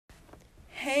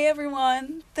Hey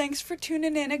everyone, thanks for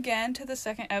tuning in again to the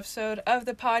second episode of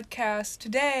the podcast.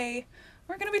 Today,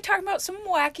 we're going to be talking about some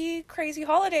wacky, crazy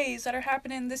holidays that are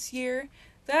happening this year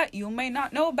that you may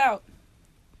not know about.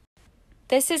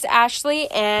 This is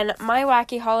Ashley, and my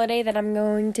wacky holiday that I'm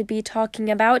going to be talking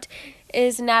about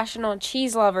is National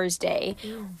Cheese Lovers Day,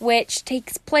 which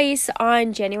takes place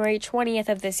on January 20th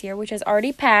of this year, which has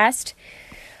already passed.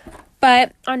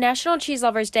 But on National Cheese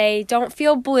Lovers Day, don't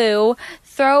feel blue,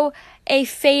 throw a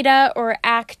feta or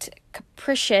act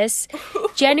capricious.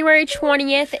 January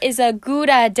 20th is a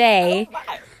Gouda day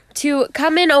to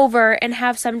come in over and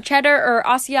have some cheddar or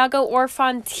Asiago or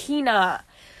Fontina.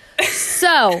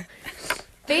 So,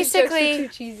 basically, too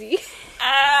cheesy.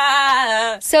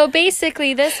 So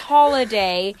basically, this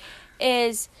holiday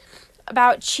is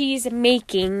about cheese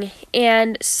making,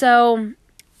 and so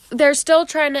there's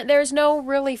no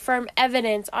really firm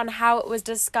evidence on how it was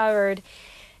discovered.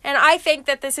 And I think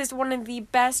that this is one of the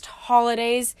best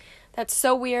holidays that's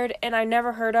so weird and I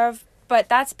never heard of, but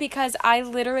that's because I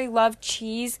literally love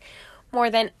cheese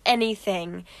more than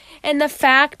anything. And the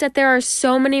fact that there are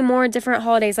so many more different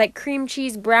holidays, like cream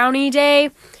cheese brownie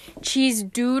day, cheese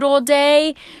doodle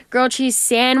day, grilled cheese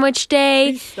sandwich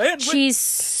day, cheese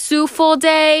souffle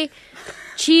day,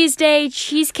 cheese day,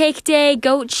 cheesecake day,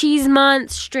 goat cheese month,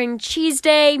 string cheese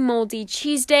day, moldy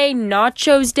cheese day,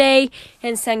 nachos day,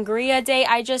 and sangria day.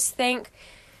 I just think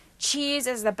cheese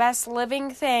is the best living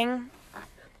thing.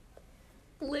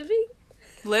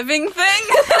 Living thing?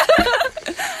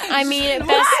 I mean,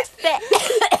 best thing.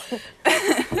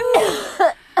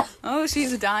 Oh,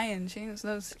 she's dying. She's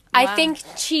those. I think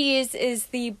cheese is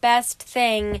the best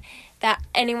thing that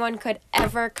anyone could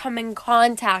ever come in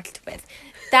contact with.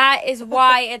 That is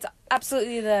why it's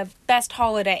absolutely the best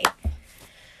holiday.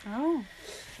 Oh.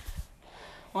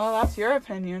 Well, that's your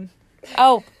opinion.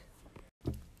 Oh.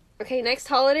 Okay, next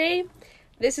holiday.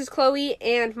 This is Chloe,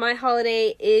 and my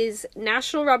holiday is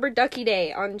National Rubber Ducky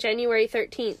Day on January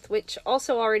 13th, which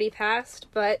also already passed,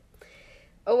 but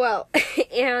oh well.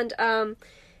 And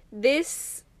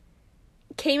this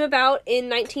came about in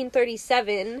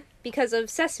 1937 because of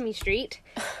Sesame Street.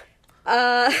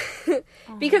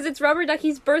 Because it's Rubber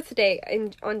Ducky's birthday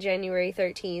on January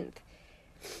 13th.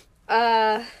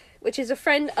 Which is a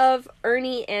friend of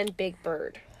Ernie and Big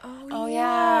Bird. Oh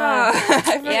yeah.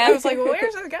 I was like,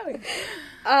 where's it going?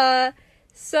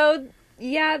 So,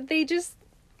 yeah, they just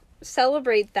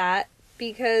celebrate that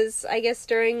because I guess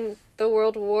during the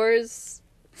World Wars,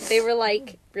 they were,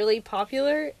 like, really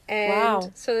popular.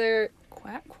 And so they're,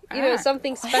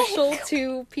 something special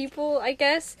to people, I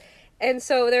guess. And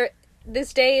so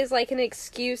this day is like an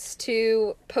excuse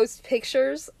to post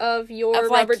pictures of your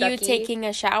rubber ducky. Of you taking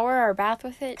a shower or bath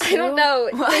with it too? I don't know.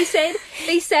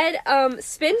 They said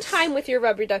spend time with your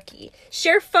rubber ducky.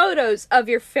 Share photos of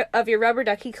your rubber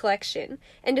ducky collection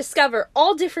and discover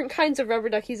all different kinds of rubber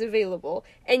duckies available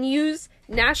and use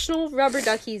National Rubber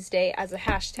Duckies Day as a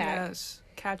hashtag. Yes.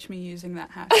 Catch me using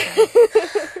that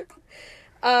hashtag.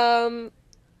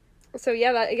 So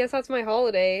yeah, I guess that's my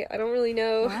holiday. I don't really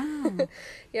know. Wow.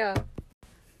 Yeah.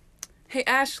 Hey,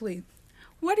 Ashley,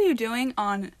 what are you doing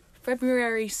on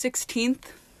February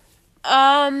 16th?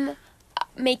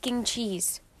 Making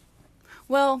cheese.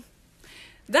 Well,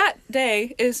 that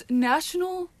day is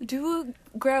National Do a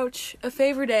Grouch a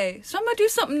Favor Day. So I'm going to do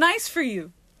something nice for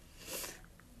you.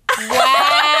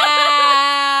 Wow!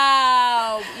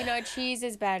 Cheese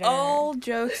is better. All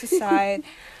jokes aside,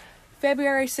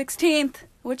 February 16th,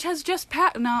 which has just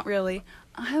not really,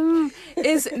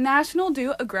 is National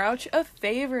Do a Grouch a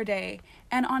Favor Day.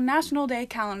 And on National Day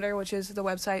Calendar, which is the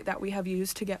website that we have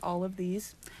used to get all of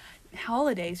these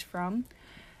holidays from,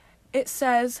 it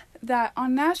says that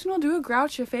on National Do a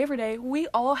Grouch a Favor Day, we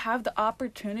all have the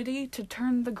opportunity to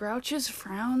turn the Grouch's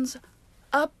frowns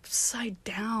upside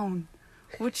down,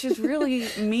 which is really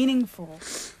meaningful,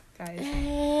 guys.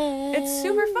 It's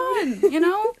super fun,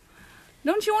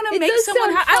 Don't you want to make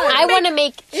someone I want to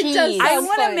make cheese. I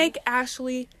want to make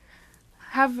Ashley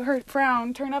have her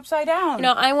frown turn upside down.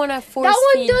 I want to force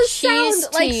feed cheese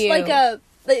to you. Like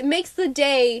it makes the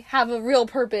day have a real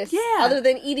purpose. Yeah. Other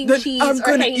than eating cheese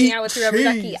or hanging out with your rubber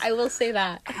ducky. I will say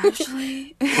that.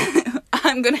 Ashley,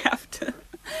 I'm going to have to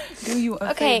do you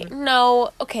a favor.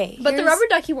 Okay. But the rubber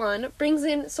ducky one brings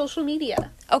in social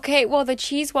media. Okay, well, the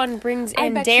cheese one brings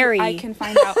in dairy. I can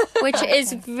find out. Which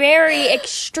is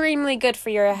extremely good for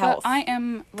your health. But I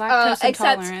am lactose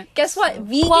intolerant. Guess what?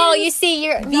 Vegans, well, you see,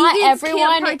 not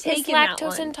everyone is lactose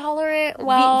lactose intolerant.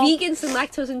 Well, vegans and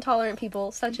lactose intolerant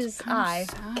people, such as I,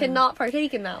 cannot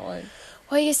partake in that one.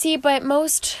 Well, you see, but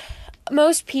most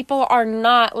most people are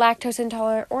not lactose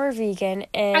intolerant or vegan,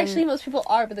 and Actually, most people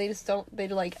are, but they just don't. They're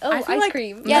like, oh, I feel ice like-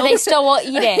 cream. yeah, they still will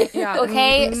eat it. Yeah.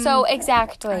 Okay, so I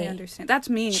exactly. understand. That's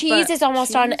me. Cheese but is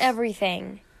almost on cheese-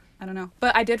 everything. I don't know.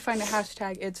 But I did find a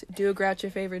hashtag. It's Do a Grouch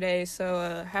your favorite day.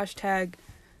 So hashtag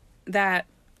that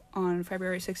on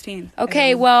February 16th.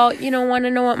 Okay, And well, want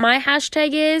to know what my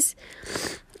hashtag is?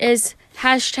 Is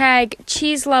hashtag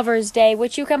Cheese Lovers Day,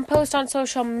 which you can post on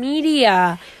social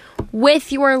media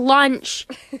with your lunch,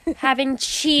 having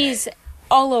cheese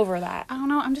all over that. I don't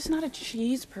know. I'm just not a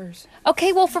cheese person.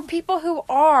 Okay, well, for people who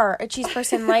are a cheese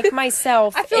person like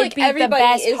myself, I feel it'd like be the everybody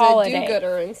best is holiday. a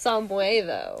do-gooder in some way,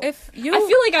 though. If you, I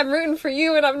feel like I'm rooting for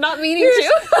you, and I'm not meaning here's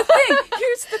to. the thing.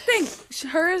 Here's the thing.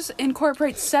 Hers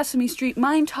incorporates Sesame Street.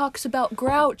 Mine talks about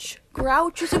Grouch.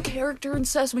 Grouch is a character in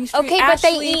Sesame Street. Okay, but they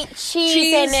Ashley- eat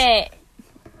cheese in it.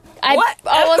 I'm What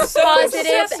almost episode of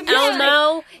positive Sesame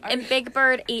Elmo and Big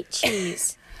Bird ate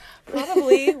cheese.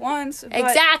 Probably once. But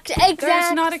Exactly.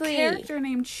 There's not a character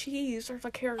named Cheese. There's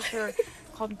a character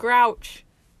called Grouch.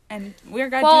 And we're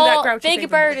going to do that Well, Grouch. Big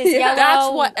Bird is yellow.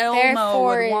 That's what Elmo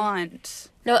therefore- would want.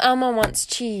 No, Elmo wants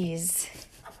cheese.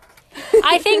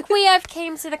 I think we have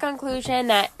came to the conclusion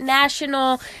that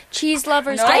National Cheese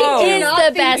Lovers No. Day I is do not the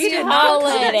think best we did not come to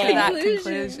holiday. that Conclusion.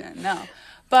 conclusion. No.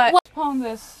 But postpone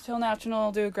this till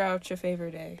National Do a Grouch a favor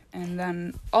day. And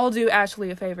then I'll do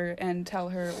Ashley a favor and tell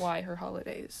her why her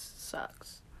holidays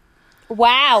sucks.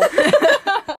 Wow.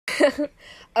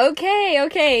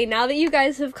 Okay. Now that you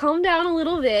guys have calmed down a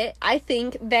little bit, I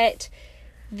think that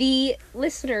the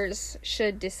listeners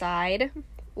should decide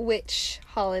which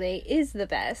holiday is the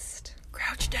best.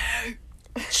 Grouch Day.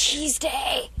 Cheese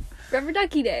Day. Rubber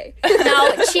Ducky Day.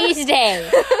 No, Cheese Day.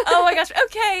 Oh my gosh.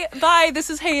 Okay. Bye. This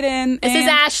is Hayden. This is and-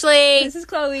 Ashley. This is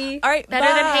Chloe. All right. Better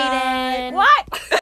than bye. Hayden. What?